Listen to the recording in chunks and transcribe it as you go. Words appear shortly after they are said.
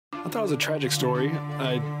I thought it was a tragic story.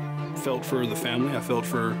 I felt for the family. I felt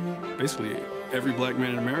for basically every black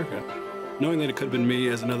man in America. Knowing that it could have been me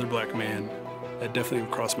as another black man, that definitely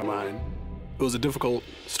crossed my mind. It was a difficult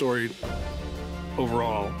story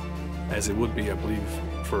overall, as it would be, I believe,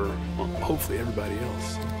 for hopefully everybody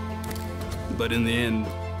else. But in the end,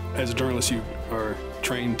 as a journalist, you are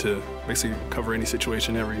trained to basically cover any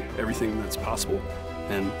situation, everything that's possible.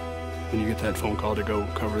 And when you get that phone call to go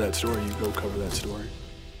cover that story, you go cover that story.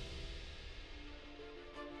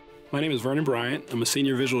 My name is Vernon Bryant. I'm a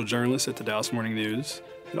senior visual journalist at the Dallas Morning News.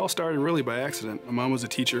 It all started really by accident. My mom was a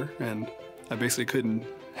teacher, and I basically couldn't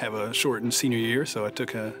have a shortened senior year, so I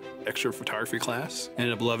took an extra photography class,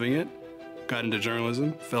 ended up loving it, got into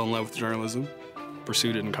journalism, fell in love with journalism,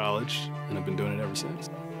 pursued it in college, and I've been doing it ever since.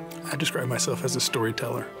 I describe myself as a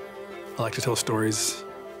storyteller. I like to tell stories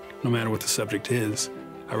no matter what the subject is.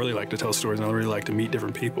 I really like to tell stories, and I really like to meet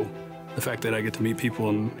different people. The fact that I get to meet people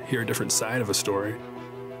and hear a different side of a story,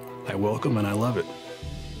 I welcome and I love it.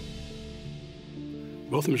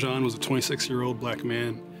 Botham Jean was a 26-year-old black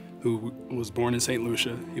man who was born in St.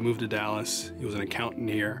 Lucia. He moved to Dallas. He was an accountant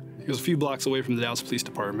here. He was a few blocks away from the Dallas Police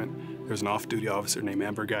Department. There was an off-duty officer named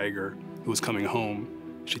Amber Geiger who was coming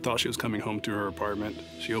home. She thought she was coming home to her apartment.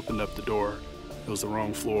 She opened up the door. It was the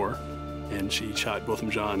wrong floor, and she shot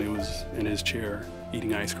Botham Jean, who was in his chair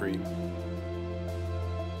eating ice cream.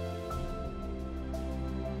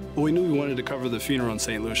 Well, we knew we wanted to cover the funeral in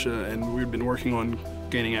St. Lucia, and we'd been working on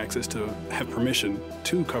gaining access to have permission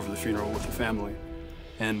to cover the funeral with the family.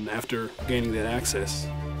 And after gaining that access,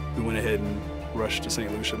 we went ahead and rushed to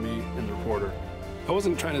St. Lucia, me and the reporter. I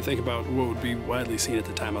wasn't trying to think about what would be widely seen at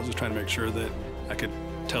the time. I was just trying to make sure that I could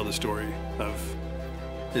tell the story of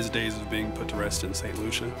his days of being put to rest in St.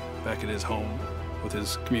 Lucia, back at his home, with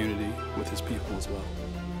his community, with his people as well.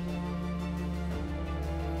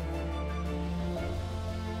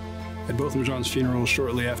 At Botham Jean's funeral,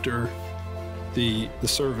 shortly after the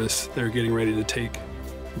service, they were getting ready to take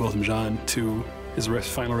Botham Jean to his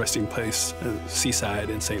final resting place, Seaside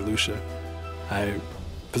in St. Lucia. I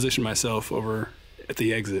positioned myself over at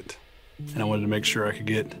the exit, and I wanted to make sure I could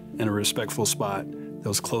get in a respectful spot that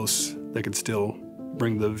was close, that could still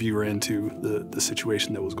bring the viewer into the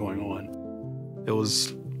situation that was going on. It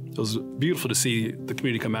was beautiful to see the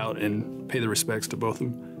community come out and pay their respects to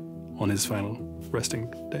Botham on his final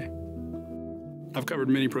resting day. I've covered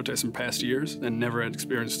many protests in past years and never had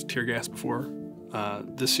experienced tear gas before.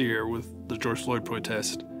 This year, with the George Floyd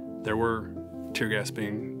protest, there were tear gas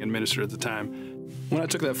being administered at the time. When I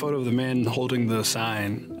took that photo of the man holding the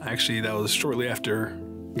sign, actually that was shortly after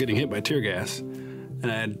getting hit by tear gas,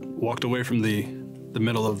 and I had walked away from the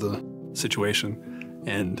middle of the situation,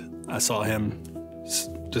 and I saw him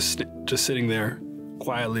just sitting there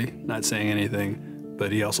quietly, not saying anything,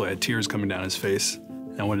 but he also had tears coming down his face.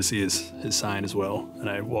 And I wanted to see his sign as well, and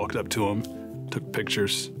I walked up to him, took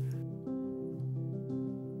pictures.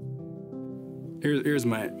 Here's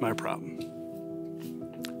my problem.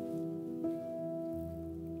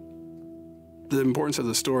 The importance of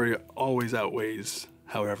the story always outweighs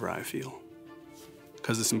however I feel,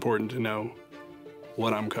 because it's important to know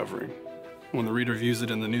what I'm covering. When the reader views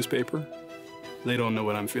it in the newspaper, they don't know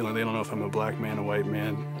what I'm feeling. They don't know if I'm a black man, a white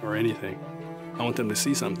man, or anything. I want them to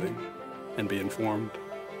see something and be informed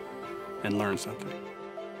and learn something.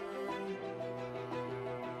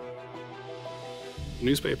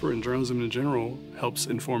 Newspaper and journalism in general helps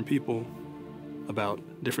inform people about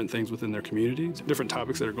different things within their communities, different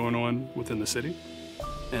topics that are going on within the city,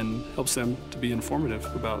 and helps them to be informative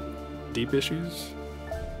about deep issues,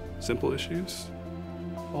 simple issues,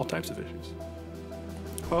 all types of issues.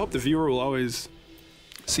 I hope the viewer will always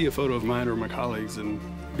see a photo of mine or my colleagues and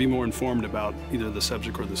be more informed about either the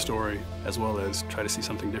subject or the story, as well as try to see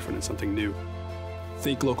something different and something new.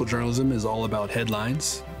 Think local journalism is all about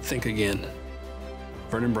headlines? Think again.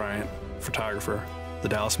 Vernon Bryant, photographer, the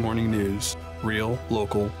Dallas Morning News, real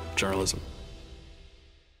local journalism.